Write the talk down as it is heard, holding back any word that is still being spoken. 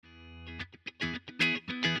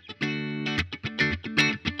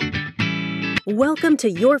Welcome to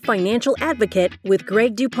Your Financial Advocate with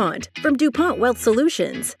Greg DuPont from DuPont Wealth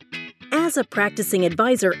Solutions. As a practicing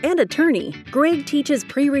advisor and attorney, Greg teaches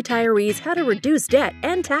pre-retirees how to reduce debt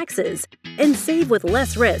and taxes and save with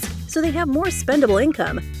less risk so they have more spendable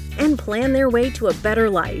income and plan their way to a better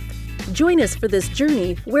life. Join us for this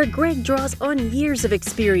journey where Greg draws on years of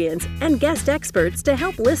experience and guest experts to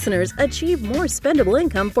help listeners achieve more spendable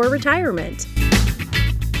income for retirement.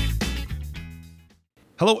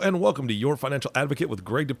 Hello and welcome to Your Financial Advocate with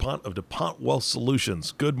Greg DuPont of DuPont Wealth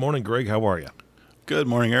Solutions. Good morning, Greg. How are you? Good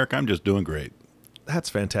morning, Eric. I'm just doing great. That's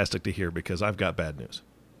fantastic to hear because I've got bad news.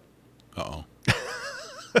 Uh-oh.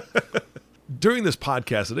 During this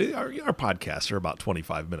podcast, our podcasts are about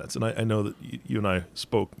 25 minutes, and I know that you and I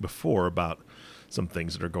spoke before about some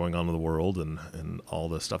things that are going on in the world and all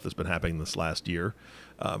the stuff that's been happening this last year.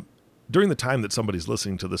 During the time that somebody's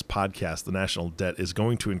listening to this podcast, the national debt is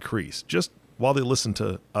going to increase. Just while they listen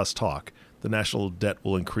to us talk, the national debt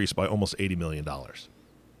will increase by almost $80 million.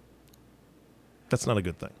 That's not a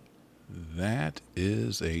good thing. That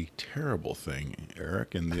is a terrible thing,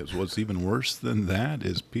 Eric. And what's even worse than that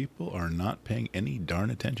is people are not paying any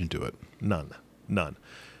darn attention to it. None.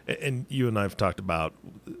 And you and I have talked about,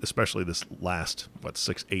 especially this last,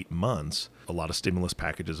 6-8 months, a lot of stimulus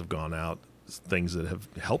packages have gone out, things that have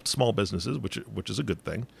helped small businesses, which is a good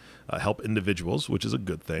thing, help individuals, which is a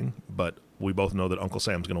good thing. But we both know that Uncle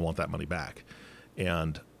Sam's going to want that money back.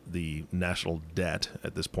 And the national debt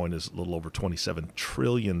at this point is a little over $27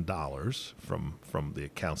 trillion from the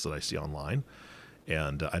accounts that I see online.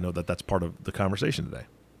 And I know that that's part of the conversation today.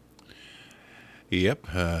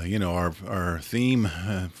 Yep. Our theme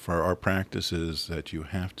for our practice is that you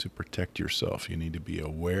have to protect yourself. You need to be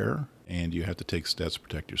aware and you have to take steps to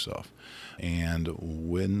protect yourself. And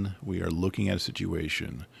when we are looking at a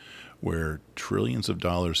situation where trillions of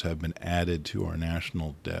dollars have been added to our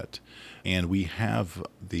national debt, and we have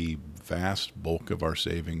the vast bulk of our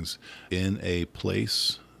savings in a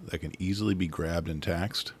place that can easily be grabbed and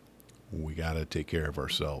taxed, we got to take care of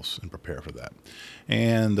ourselves and prepare for that.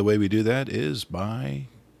 And the way we do that is by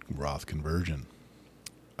Roth conversion.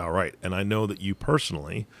 All right. And I know that you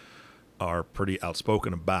personally are pretty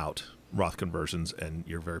outspoken about Roth conversions, and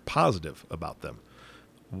you're very positive about them.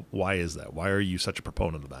 Why is that? Why are you such a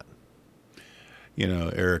proponent of that? You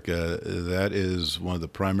know, Eric, that is one of the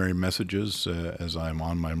primary messages as I'm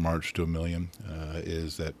on my march to $1 million,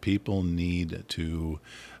 is that people need to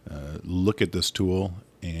look at this tool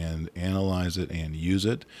and analyze it and use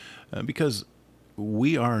it because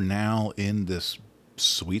we are now in this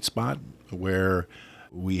sweet spot where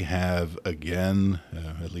we have again,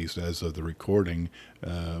 at least as of the recording,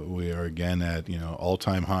 we are again at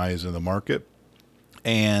all-time highs in the market.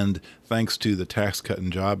 And thanks to the Tax Cut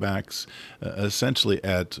and Job Acts, essentially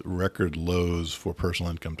at record lows for personal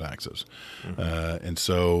income taxes. Mm-hmm. And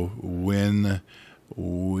so when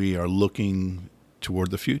we are looking toward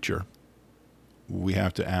the future, we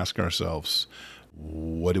have to ask ourselves,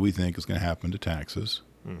 what do we think is going to happen to taxes,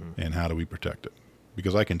 mm-hmm. and how do we protect it?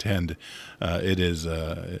 Because I contend it is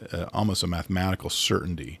almost a mathematical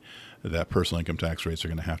certainty that personal income tax rates are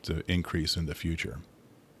going to have to increase in the future.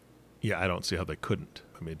 Yeah, I don't see how they couldn't.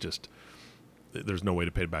 I mean, there's no way to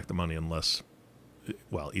pay back the money unless,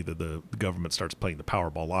 either the government starts playing the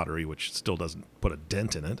Powerball lottery, which still doesn't put a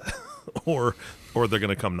dent in it, or they're going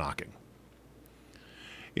to come knocking.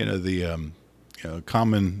 The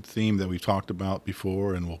common theme that we've talked about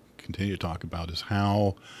before and we'll continue to talk about is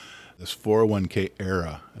how this 401k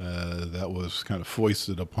era that was kind of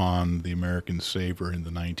foisted upon the American saver in the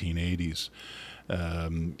 1980s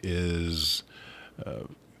is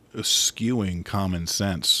skewing common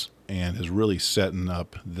sense and is really setting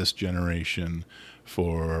up this generation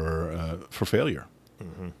for failure.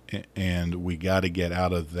 Mm-hmm. And we got to get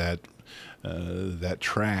out of that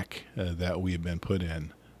track that we have been put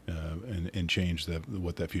in and change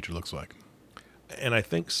what that future looks like. And I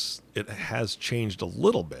think it has changed a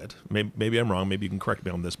little bit. Maybe I'm wrong. Maybe you can correct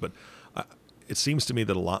me on this, but it seems to me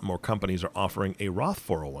that a lot more companies are offering a Roth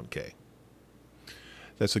 401k.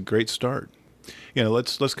 That's a great start.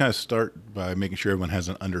 Let's kind of start by making sure everyone has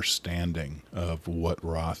an understanding of what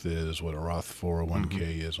Roth is, what a Roth 401k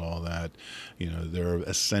mm-hmm. is, all that. There are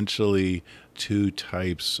essentially two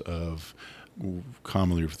types of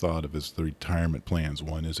commonly thought of as the retirement plans.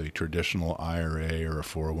 One is a traditional IRA or a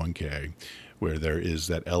 401k, where there is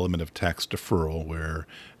that element of tax deferral where,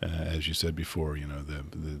 as you said before,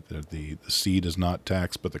 the seed is not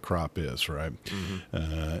taxed, but the crop is, right?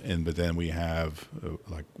 Mm-hmm. But then we have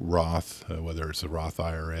like Roth, whether it's a Roth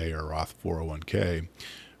IRA or Roth 401k,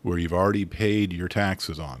 where you've already paid your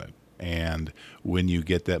taxes on it. And when you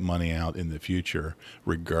get that money out in the future,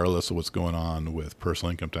 regardless of what's going on with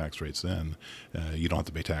personal income tax rates then, you don't have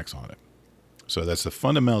to pay tax on it. So that's the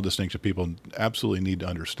fundamental distinction. People absolutely need to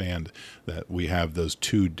understand that we have those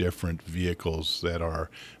two different vehicles that are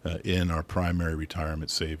in our primary retirement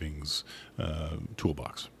savings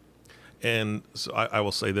toolbox. And so I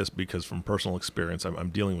will say this because from personal experience, I'm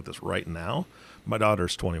dealing with this right now. My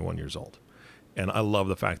daughter's 21 years old. And I love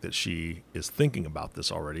the fact that she is thinking about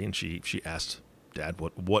this already. And she asked, Dad,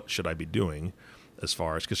 what should I be doing as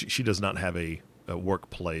far as, because she does not have a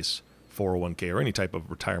workplace 401k or any type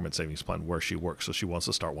of retirement savings plan where she works. So she wants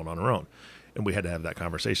to start one on her own. And we had to have that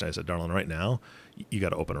conversation. I said, darling, right now, you got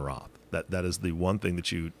to open a Roth. That is the one thing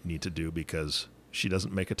that you need to do because she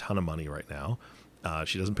doesn't make a ton of money right now.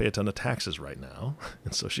 She doesn't pay a ton of taxes right now.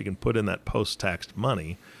 And so she can put in that post-taxed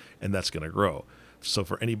money, and that's going to grow. So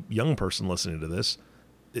for any young person listening to this,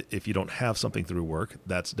 if you don't have something through work,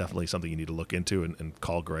 that's definitely something you need to look into and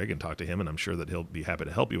call Greg and talk to him, and I'm sure that he'll be happy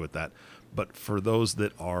to help you with that. But for those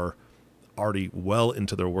that are already well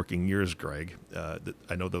into their working years, Greg,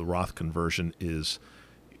 I know the Roth conversion is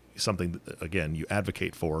something that, again, you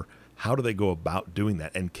advocate for. How do they go about doing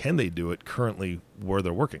that, and can they do it currently where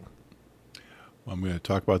they're working? Well, I'm going to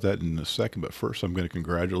talk about that in a second, but first I'm going to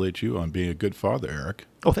congratulate you on being a good father, Eric.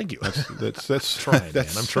 Oh, thank you. That's trying, man.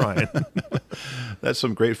 I'm trying. That's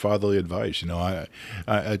some great fatherly advice. You know,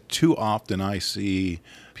 I too often I see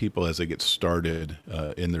people as they get started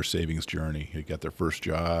in their savings journey. They get their first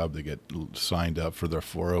job, they get signed up for their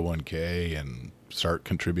 401k and start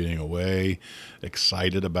contributing away,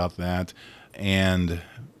 excited about that. And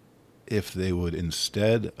if they would,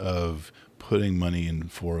 instead of putting money in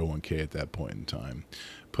 401k at that point in time,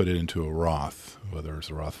 put it into a Roth, whether it's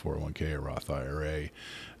a Roth 401k or Roth IRA,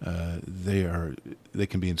 they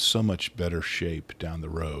can be in so much better shape down the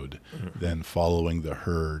road than following the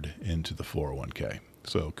herd into the 401k.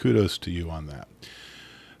 So kudos to you on that.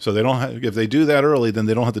 So they don't have, if they do that early, then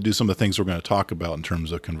they don't have to do some of the things we're going to talk about in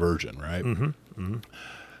terms of conversion, right? Mm-hmm. Mm-hmm.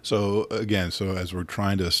 So again, as we're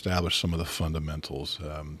trying to establish some of the fundamentals,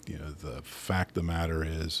 the fact of the matter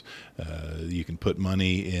is you can put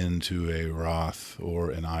money into a Roth or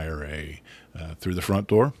an IRA through the front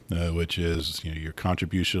door, which is your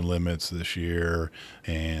contribution limits this year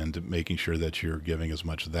and making sure that you're giving as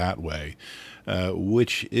much that way,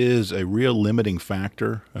 which is a real limiting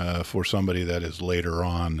factor for somebody that is later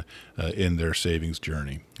on in their savings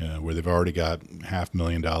journey, where they've already got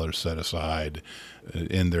 $500,000 set aside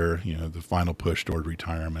in their, the final push toward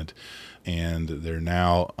retirement, and they're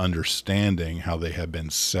now understanding how they have been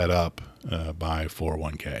set up by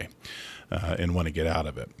 401k and want to get out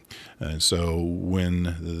of it. And so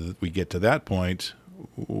when we get to that point,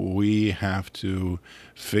 we have to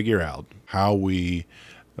figure out how we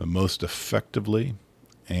most effectively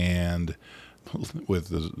and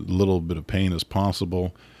with as little bit of pain as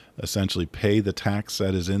possible, essentially pay the tax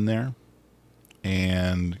that is in there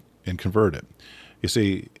and convert it. You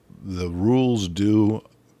see, the rules do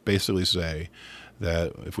basically say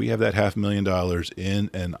that if we have that $500,000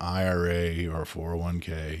 in an IRA or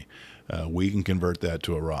 401k, we can convert that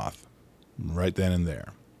to a Roth right then and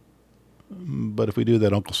there. But if we do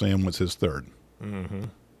that, Uncle Sam wants his third. Mm-hmm.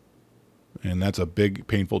 And that's a big,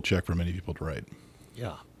 painful check for many people to write.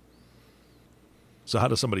 Yeah. So how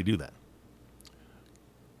does somebody do that?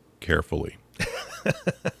 Carefully.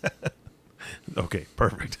 Okay,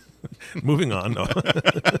 perfect. Moving on. No.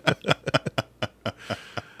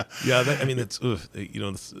 Yeah,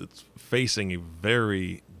 it's facing a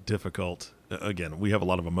very difficult. Again, we have a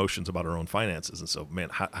lot of emotions about our own finances, and so, man,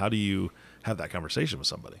 how do you have that conversation with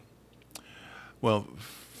somebody? Well,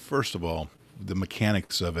 first of all, the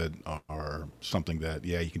mechanics of it are something that,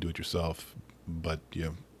 you can do it yourself, but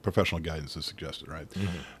professional guidance is suggested, right?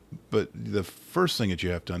 Mm-hmm. But the first thing that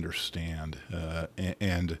you have to understand,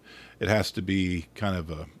 and it has to be kind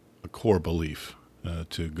of a core belief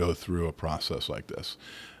to go through a process like this.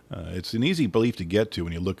 It's an easy belief to get to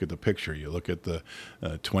when you look at the picture. You look at the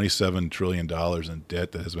 $27 trillion in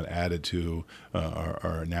debt that has been added to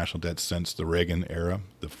our national debt since the Reagan era,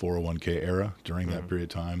 the 401k era during that period of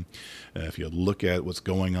time. If you look at what's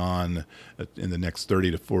going on in the next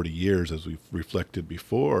 30 to 40 years, as we've reflected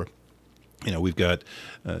before, we've got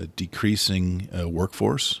decreasing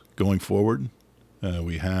workforce going forward.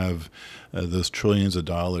 We have those trillions of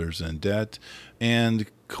dollars in debt, and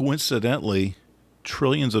coincidentally,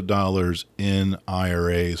 trillions of dollars in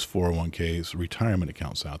IRAs, 401ks, retirement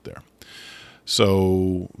accounts out there.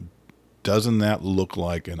 So doesn't that look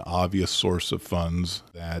like an obvious source of funds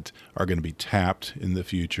that are going to be tapped in the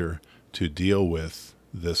future to deal with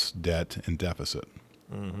this debt and deficit?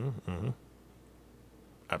 Mm-hmm, mm-hmm.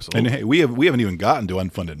 Absolutely. And hey, we haven't even gotten to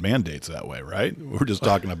unfunded mandates that way, right? We're just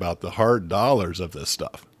talking about the hard dollars of this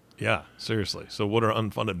stuff. Yeah, seriously. So what are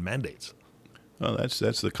unfunded mandates? Well, that's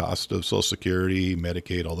the cost of Social Security,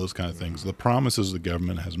 Medicaid, all those kind of things. The promises the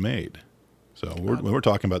government has made. So when we're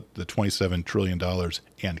talking about the $27 trillion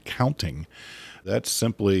and counting, that's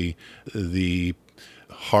simply the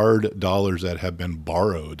hard dollars that have been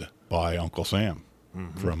borrowed by Uncle Sam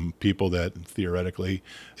from people that theoretically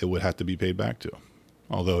it would have to be paid back to,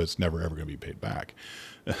 although it's never ever going to be paid back.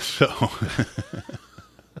 So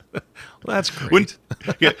Well, that's great.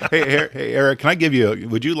 hey, Eric, can I give you?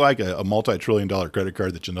 Would you like a multi-trillion-dollar credit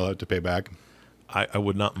card that you know have to pay back? I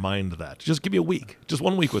would not mind that. Just give me a week, just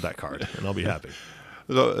 1 week with that card, and I'll be happy.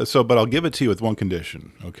 But I'll give it to you with one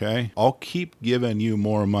condition, okay? I'll keep giving you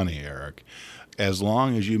more money, Eric, as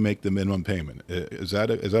long as you make the minimum payment. Is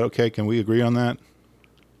that okay? Can we agree on that?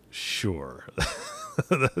 Sure.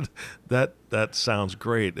 that sounds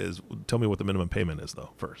great. Tell me what the minimum payment is,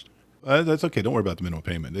 though, first. That's okay. Don't worry about the minimum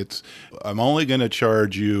payment. I'm only going to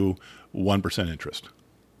charge you 1% interest.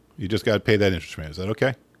 You just got to pay that interest payment. Is that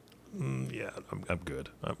okay? Yeah, I'm good.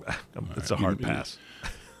 It's a hard pass.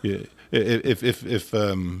 Yeah. If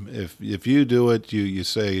you do it, you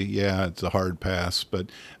say, yeah, it's a hard pass, but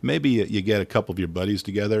maybe you get a couple of your buddies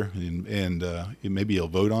together and maybe you'll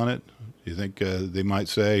vote on it. You think they might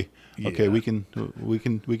say, okay, we can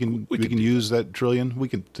use that trillion. We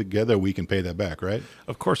can pay that back, right?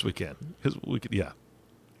 Of course we can, because we could. Yeah.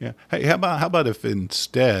 Yeah. Hey, how about if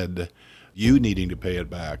instead you needing to pay it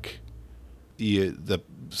back,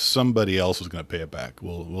 somebody else is going to pay it back?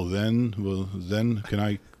 Well, then can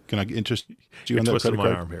I interest you You're on that twisting credit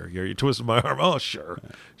my card? arm here. You're twisting my arm. Oh, sure.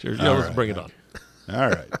 Yeah, let's right. bring it on. All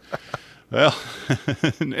right. Well,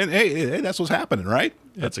 and hey, that's what's happening, right?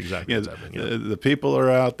 That's exactly what's happening. Yeah. The people are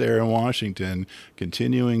out there in Washington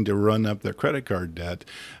continuing to run up their credit card debt.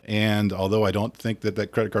 And although I don't think that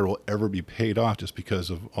credit card will ever be paid off just because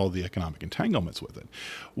of all the economic entanglements with it,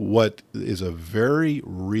 what is a very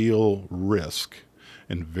real risk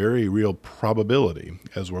and very real probability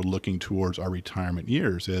as we're looking towards our retirement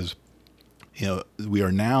years is, we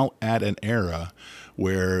are now at an era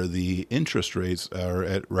where the interest rates are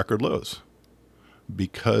at record lows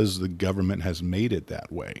because the government has made it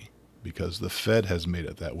that way, because the Fed has made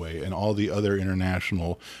it that way, and all the other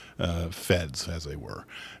international Feds, as they were,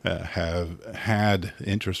 have had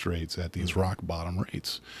interest rates at these rock bottom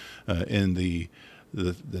rates. And the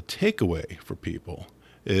takeaway for people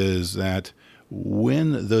is that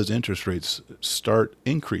when those interest rates start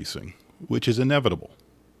increasing, which is inevitable,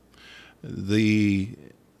 the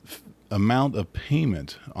amount of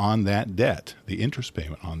payment on that debt, the interest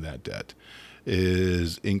payment on that debt,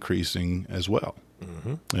 is increasing as well.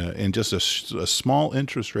 And just a small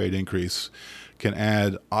interest rate increase can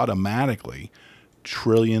add automatically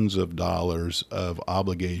trillions of dollars of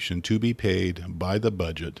obligation to be paid by the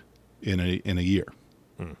budget in a year,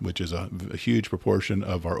 which is a huge proportion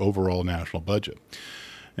of our overall national budget.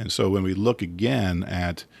 And so when we look again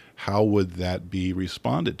at how would that be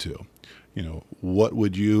responded to, what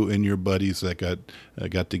would you and your buddies that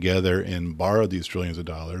got together and borrowed these trillions of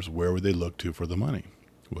dollars, where would they look to for the money?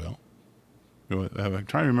 Well, I'm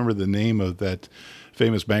trying to remember the name of that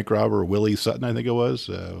famous bank robber, Willie Sutton, I think it was,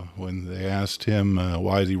 when they asked him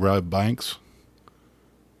why he robbed banks.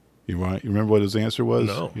 You remember what his answer was?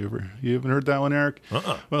 No. You haven't heard that one, Eric?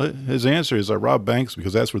 Well, his answer is, I rob banks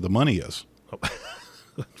because that's where the money is.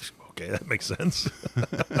 Okay, that makes sense.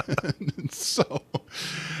 So,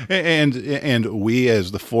 and we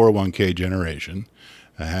as the 401k generation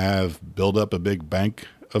have built up a big bank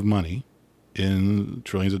of money in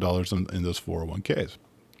trillions of dollars in those 401ks.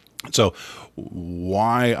 So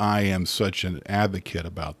why I am such an advocate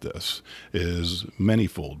about this is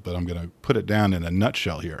manyfold, but I'm going to put it down in a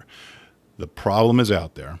nutshell here. The problem is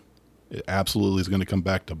out there. It absolutely is going to come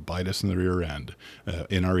back to bite us in the rear end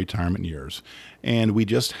in our retirement years. And we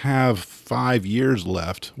just have 5 years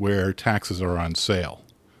left where taxes are on sale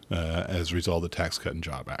as a result of the Tax Cut and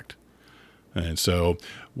Job Act. And so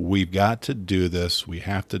we've got to do this. We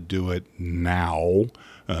have to do it now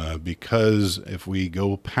because if we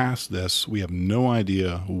go past this, we have no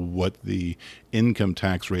idea what the income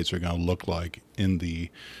tax rates are going to look like in the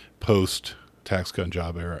post-Tax Cut and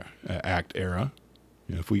Job Act era.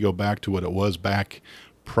 If we go back to what it was back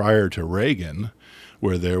prior to Reagan,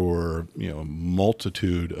 where there were a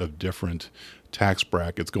multitude of different tax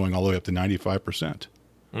brackets going all the way up to 95%.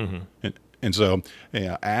 And so,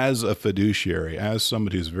 as a fiduciary, as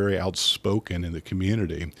somebody who's very outspoken in the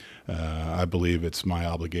community, I believe it's my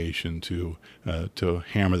obligation to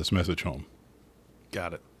hammer this message home.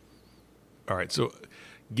 Got it. All right. So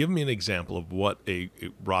Give me an example of what a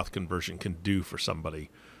Roth conversion can do for somebody.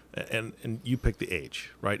 And you pick the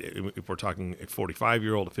age, right? If we're talking a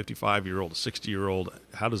 45-year-old, a 55-year-old, a 60-year-old,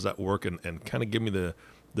 how does that work? And kind of give me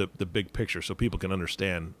the big picture so people can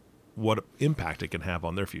understand what impact it can have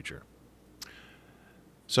on their future.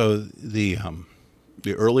 So the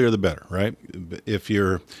earlier the better, right? If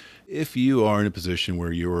you are in a position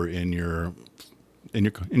where you're in your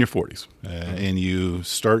 40s and you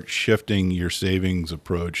start shifting your savings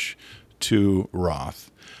approach to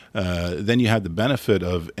Roth, then you have the benefit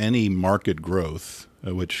of any market growth,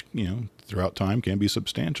 which throughout time can be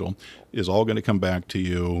substantial, is all going to come back to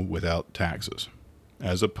you without taxes,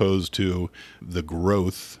 as opposed to the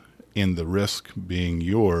growth in the risk being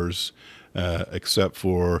yours, except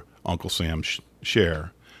for Uncle Sam's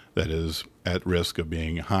share that is at risk of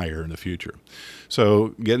being higher in the future. So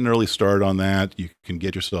get an early start on that. You can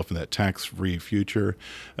get yourself in that tax-free future.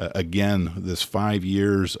 Again, this 5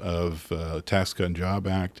 years of Tax Cut and Job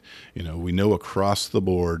Act, we know across the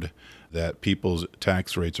board that people's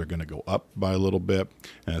tax rates are going to go up by a little bit.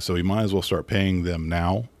 So we might as well start paying them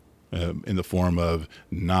now in the form of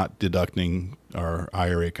not deducting our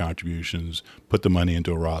IRA contributions, put the money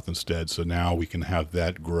into a Roth instead. So now we can have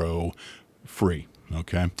that grow free.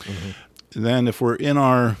 Okay. Mm-hmm. Then if we're in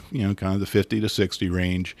our, kind of the 50 to 60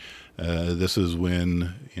 range, this is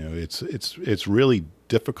when, it's really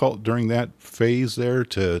difficult during that phase there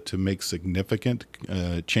to make significant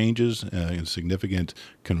changes and significant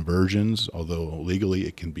conversions, although legally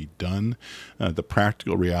it can be done. The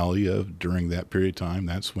practical reality of during that period of time,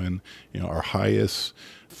 that's when, our highest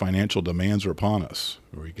financial demands are upon us.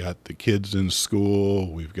 We got the kids in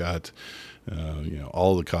school, we've got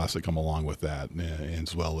all the costs that come along with that,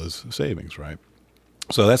 as well as savings, right?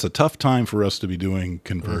 So that's a tough time for us to be doing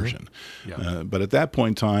conversion. Mm-hmm. Yeah. But at that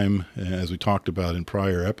point in time, as we talked about in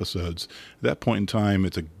prior episodes, at that point in time,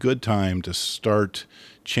 it's a good time to start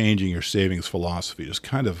changing your savings philosophy, just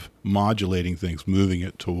kind of modulating things, moving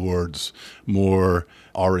it towards more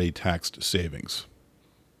already taxed savings.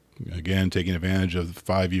 Again, taking advantage of the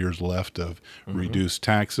 5 years left of reduced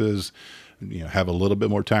taxes, have a little bit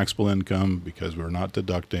more taxable income because we're not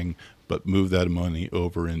deducting, but move that money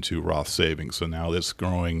over into Roth savings. So now it's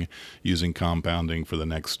growing using compounding for the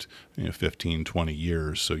next 15, 20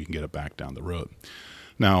 years so you can get it back down the road.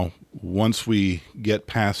 Now, once we get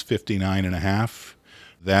past 59 and a half,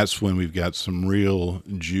 that's when we've got some real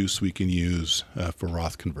juice we can use for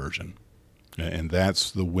Roth conversion. And that's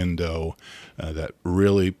the window that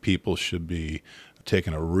really people should be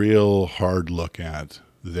taking a real hard look at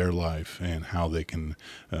their life and how they can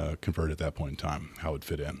convert at that point in time, how it would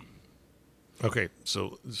fit in. Okay,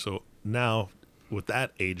 so now with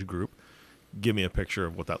that age group, give me a picture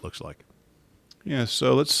of what that looks like. Yeah,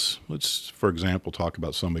 so let's for example talk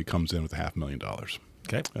about somebody who comes in with $500,000.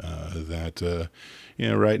 Okay. That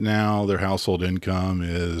right now their household income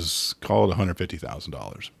is, call it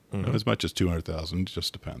 $150,000, as much as $200,000,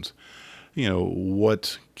 just depends.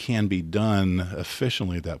 What can be done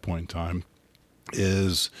efficiently at that point in time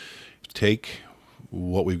is take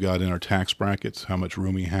what we've got in our tax brackets, how much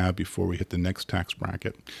room we have before we hit the next tax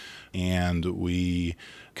bracket, and we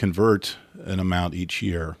convert an amount each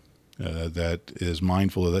year that is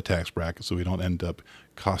mindful of the tax bracket so we don't end up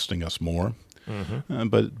costing us more. Mm-hmm.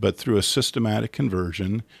 But through a systematic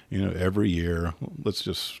conversion, every year, let's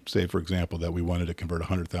just say, for example, that we wanted to convert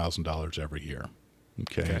 $100,000 every year.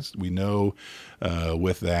 Okay. We know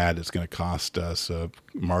with that it's going to cost us a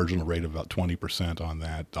marginal rate of about 20% on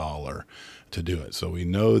that dollar to do it. So we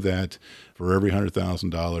know that for every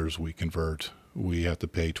 $100,000 we convert, we have to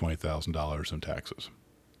pay $20,000 in taxes.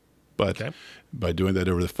 But by doing that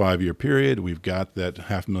over the 5-year period, we've got that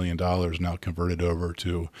 $500,000 now converted over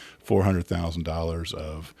to $400,000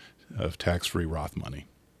 of tax-free Roth money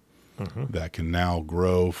that can now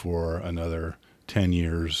grow for another 10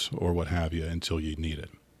 years or what have you until you need it.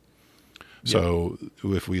 So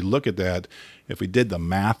if we look at that, if we did the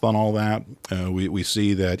math on all that, we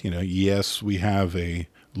see that, yes, we have a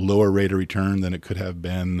lower rate of return than it could have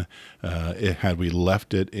been had we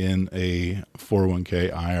left it in a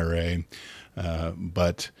 401k IRA,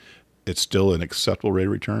 but it's still an acceptable rate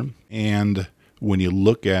of return. And when you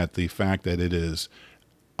look at the fact that it is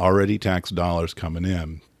already tax dollars coming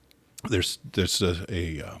in, there's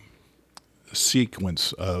a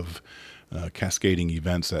sequence of cascading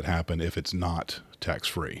events that happen if it's not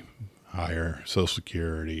tax-free. Higher Social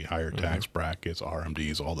Security, higher tax brackets,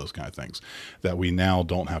 RMDs, all those kind of things that we now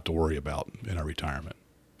don't have to worry about in our retirement.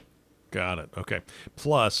 Got it. Okay.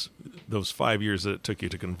 Plus, those 5 years that it took you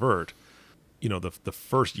to convert, the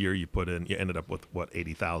first year you put in, you ended up with what,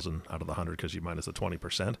 80,000 out of the 100 because you minus the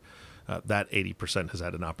 20%. That 80% has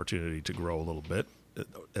had an opportunity to grow a little bit,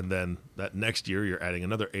 and then that next year you're adding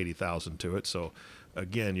another 80,000 to it. So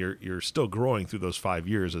again, you're still growing through those 5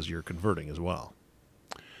 years as you're converting as well.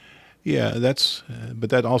 Yeah, but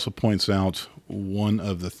that also points out one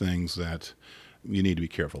of the things that you need to be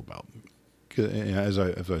careful about. As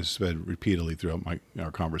I said repeatedly throughout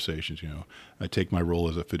our conversations, I take my role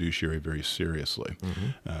as a fiduciary very seriously.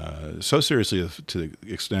 So seriously to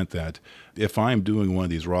the extent that if I'm doing one of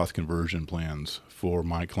these Roth conversion plans for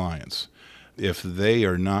my clients, if they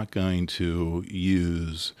are not going to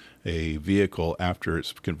use a vehicle after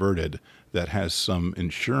it's converted that has some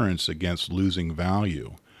insurance against losing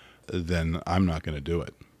value, then I'm not going to do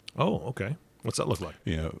it. Oh, okay. What's that look like?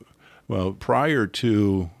 Well, prior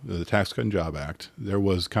to the Tax Cut and Job Act, there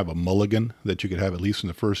was kind of a mulligan that you could have at least in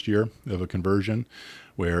the first year of a conversion,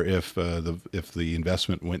 where if the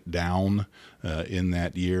investment went down in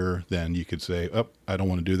that year, then you could say, "Oh, I don't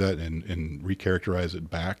want to do that," and recharacterize it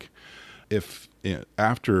back. If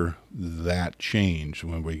after that change,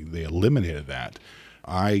 when they eliminated that,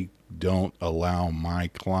 I don't allow my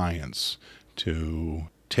clients to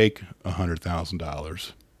take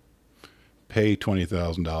 $100,000, pay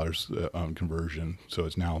 $20,000 on conversion, so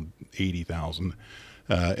it's now $80,000,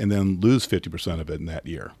 and then lose 50% of it in that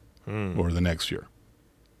year or the next year,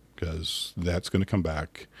 because that's going to come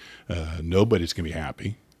back. Nobody's going to be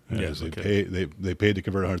happy. Yes, They paid to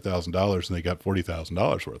convert $100,000 and they got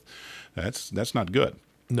 $40,000 worth. That's not good.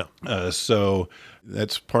 No. So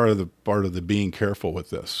that's part of the being careful with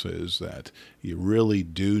this, is that you really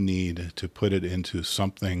do need to put it into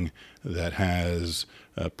something that has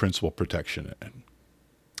principal protection in it.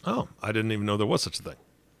 Oh, I didn't even know there was such a thing.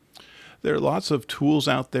 There are lots of tools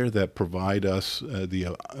out there that provide us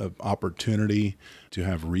the opportunity to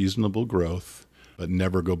have reasonable growth, but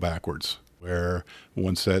never go backwards. Where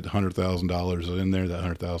once that $100,000 is in there, that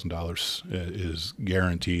 $100,000 is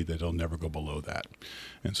guaranteed that it'll never go below that.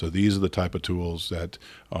 And so these are the type of tools that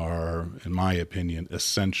are, in my opinion,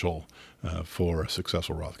 essential for a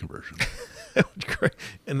successful Roth conversion. Great.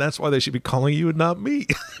 And that's why they should be calling you and not me,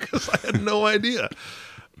 because I had no idea.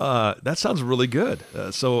 That sounds really good.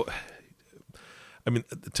 So, I mean,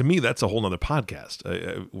 to me, that's a whole nother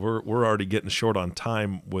podcast. We're already getting short on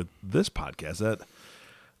time with this podcast.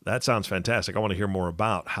 That sounds fantastic. I want to hear more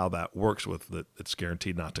about how that works with that. It's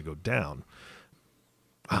guaranteed not to go down.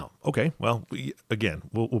 Wow. Okay. Well,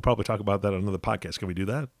 we'll probably talk about that on another podcast. Can we do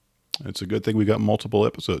that? It's a good thing we got multiple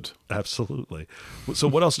episodes. Absolutely. So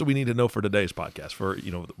what else do we need to know for today's podcast? For,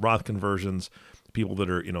 Roth conversions, people that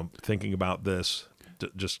are, thinking about this,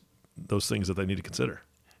 just those things that they need to consider.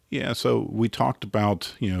 Yeah, so we talked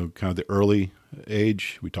about, kind of the early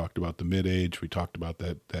age. We talked about the mid-age. We talked about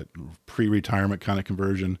that pre-retirement kind of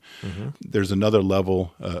conversion. Mm-hmm. There's another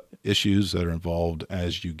level issues that are involved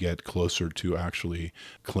as you get closer to actually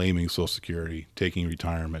claiming Social Security, taking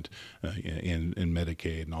retirement in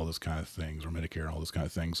Medicaid and all those kind of things, or Medicare and all those kind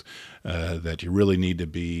of things that you really need to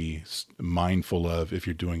be mindful of if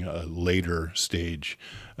you're doing a later stage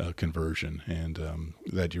conversion, and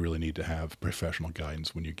that you really need to have professional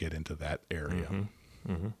guidance when you get into that area.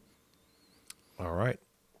 Mm-hmm. Mm-hmm. All right.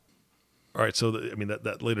 So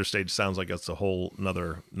that later stage sounds like it's a whole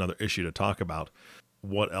another issue to talk about.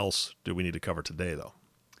 What else do we need to cover today, though?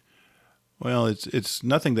 Well, it's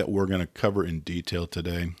nothing that we're going to cover in detail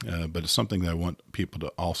today, but it's something that I want people to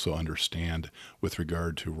also understand with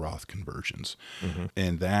regard to Roth conversions. Mm-hmm.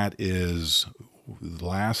 And that is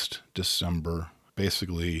last December,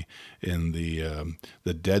 basically in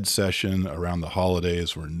the dead session around the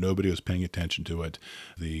holidays where nobody was paying attention to it,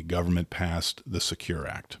 the government passed the Secure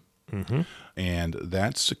Act. Mm-hmm. And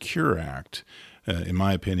that Secure Act, in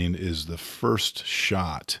my opinion, is the first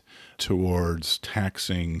shot towards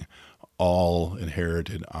taxing all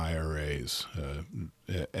inherited IRAs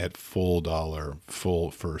at full dollar,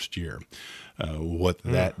 full first year. What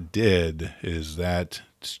that did is that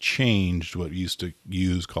changed what we used to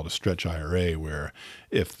use called a stretch IRA, where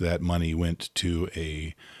if that money went to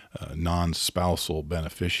a non-spousal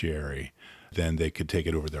beneficiary, then they could take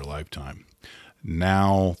it over their lifetime.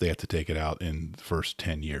 Now they have to take it out in the first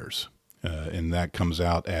 10 years. And that comes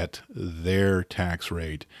out at their tax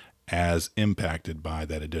rate as impacted by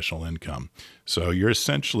that additional income. So you're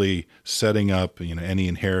essentially setting up, any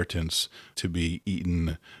inheritance to be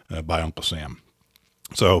eaten by Uncle Sam.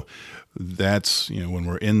 So that's, when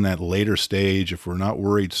we're in that later stage, if we're not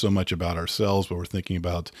worried so much about ourselves, but we're thinking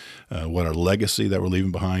about what our legacy that we're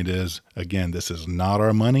leaving behind is. Again, this is not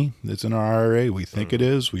our money that's in our IRA. We think it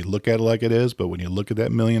is. We look at it like it is. But when you look at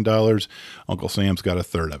that $1 million, Uncle Sam's got a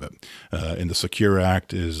third of it. And the Secure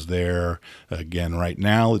Act is there. Again, right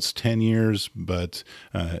now it's 10 years, but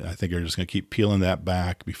I think they're just going to keep peeling that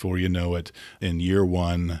back. Before you know it, in year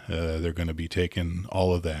one, they're going to be taking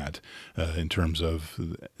all of that in terms of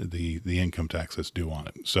the income tax that's due on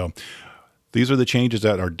it. So these are the changes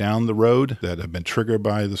that are down the road that have been triggered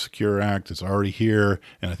by the Secure Act. It's already here,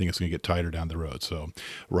 and I think it's going to get tighter down the road. So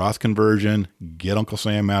Roth conversion, get Uncle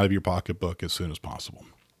Sam out of your pocketbook as soon as possible.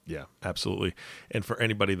 Yeah, absolutely. And for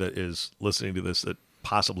anybody that is listening to this that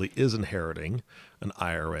possibly is inheriting an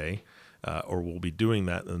IRA or will be doing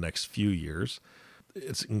that in the next few years,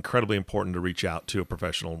 it's incredibly important to reach out to a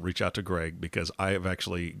professional, reach out to Greg, because I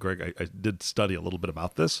did study a little bit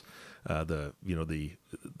about this, the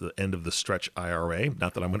end of the stretch IRA.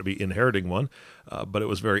 Not that I'm going to be inheriting one, but it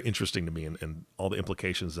was very interesting to me and all the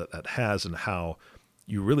implications that has and how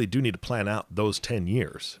you really do need to plan out those 10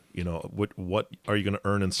 years. What are you going to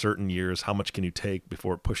earn in certain years? How much can you take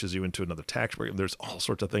before it pushes you into another tax break? There's all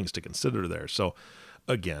sorts of things to consider there. So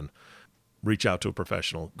again, reach out to a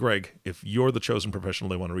professional. Greg, if you're the chosen professional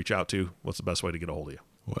they want to reach out to, what's the best way to get a hold of you?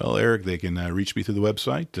 Well, Eric, they can reach me through the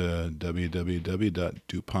website,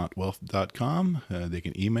 www.dupontwealth.com. They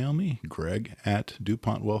can email me,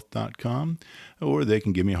 greg@dupontwealth.com, or they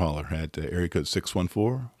can give me a holler at area code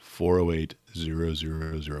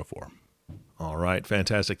 614-408-0004. All right,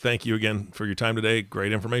 fantastic. Thank you again for your time today.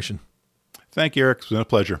 Great information. Thank you, Eric. It's been a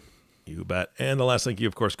pleasure. You bet. And the last thank you,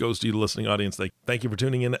 of course, goes to you, the listening audience. Thank you for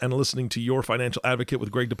tuning in and listening to Your Financial Advocate with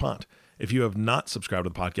Greg DuPont. If you have not subscribed to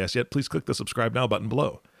the podcast yet, please click the subscribe now button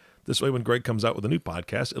below. This way, when Greg comes out with a new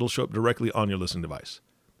podcast, it'll show up directly on your listening device.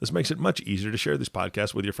 This makes it much easier to share these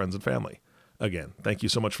podcasts with your friends and family. Again, thank you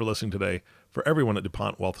so much for listening today. For everyone at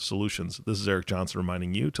DuPont Wealth Solutions, this is Eric Johnson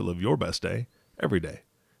reminding you to live your best day every day.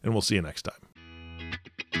 And we'll see you next time.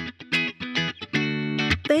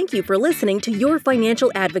 Thank you for listening to Your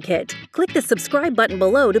Financial Advocate. Click the subscribe button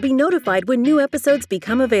below to be notified when new episodes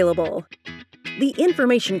become available. The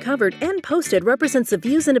information covered and posted represents the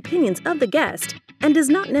views and opinions of the guest and does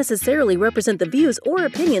not necessarily represent the views or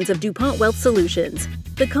opinions of DuPont Wealth Solutions.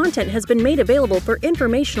 The content has been made available for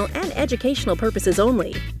informational and educational purposes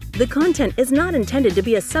only. The content is not intended to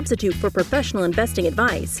be a substitute for professional investing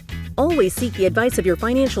advice. Always seek the advice of your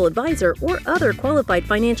financial advisor or other qualified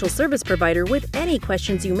financial service provider with any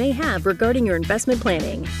questions you may have regarding your investment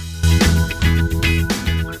planning.